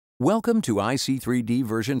Welcome to iC3D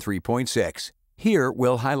version 3.6. Here,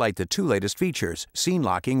 we'll highlight the two latest features, scene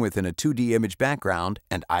locking within a 2D image background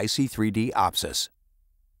and iC3D opsis.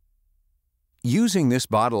 Using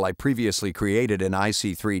this model I previously created in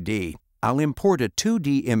iC3D, I'll import a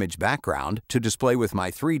 2D image background to display with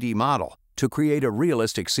my 3D model to create a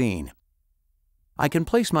realistic scene. I can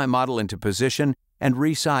place my model into position and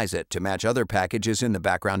resize it to match other packages in the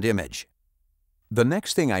background image. The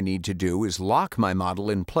next thing I need to do is lock my model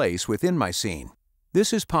in place within my scene.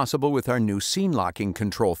 This is possible with our new scene locking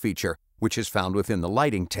control feature, which is found within the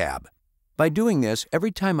Lighting tab. By doing this,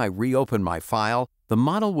 every time I reopen my file, the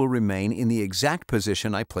model will remain in the exact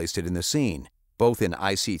position I placed it in the scene, both in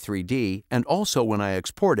iC3D and also when I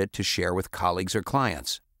export it to share with colleagues or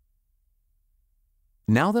clients.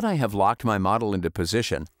 Now that I have locked my model into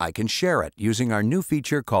position, I can share it using our new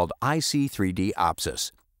feature called iC3D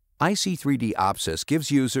opsis. iC3D opsis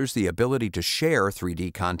gives users the ability to share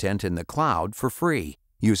 3D content in the cloud for free,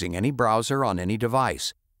 using any browser on any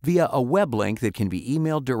device, via a web link that can be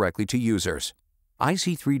emailed directly to users.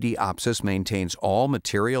 iC3D opsis maintains all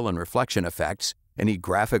material and reflection effects, any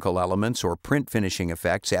graphical elements or print finishing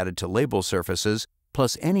effects added to label surfaces,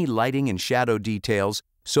 plus any lighting and shadow details,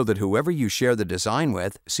 so that whoever you share the design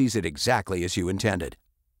with sees it exactly as you intended.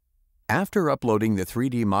 After uploading the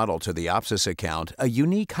 3D model to the opsis account, a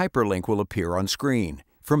unique hyperlink will appear on screen.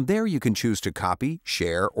 From there you can choose to copy,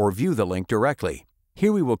 share, or view the link directly.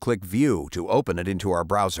 Here we will click View to open it into our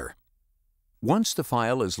browser. Once the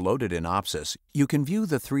file is loaded in opsis, you can view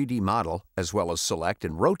the 3D model, as well as select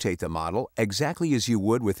and rotate the model exactly as you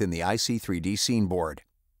would within the iC3D scene board.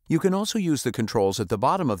 You can also use the controls at the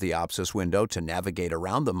bottom of the opsis window to navigate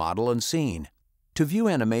around the model and scene. To view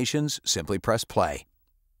animations, simply press play.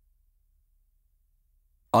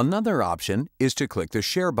 Another option is to click the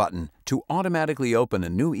Share button to automatically open a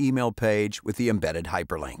new email page with the embedded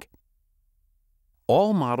hyperlink.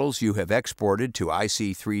 All models you have exported to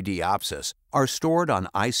iC3D opsis are stored on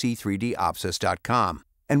ic3dopsis.com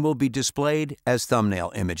and will be displayed as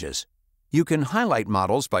thumbnail images. You can highlight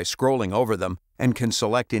models by scrolling over them and can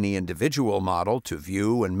select any individual model to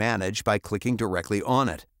view and manage by clicking directly on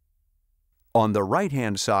it. On the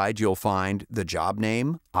right-hand side, you'll find the job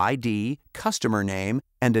name, ID, customer name,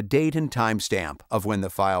 and a date and timestamp of when the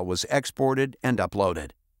file was exported and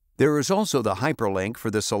uploaded. There is also the hyperlink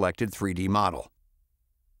for the selected 3D model.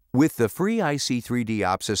 With the free iC3D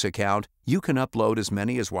opsis account, you can upload as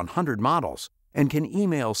many as 100 models and can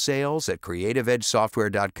email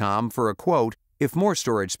sales@creativeedgesoftware.com for a quote if more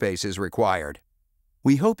storage space is required.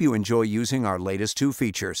 We hope you enjoy using our latest two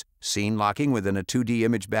features, scene locking within a 2D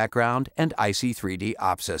image background and iC3D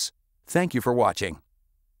opsis. Thank you for watching.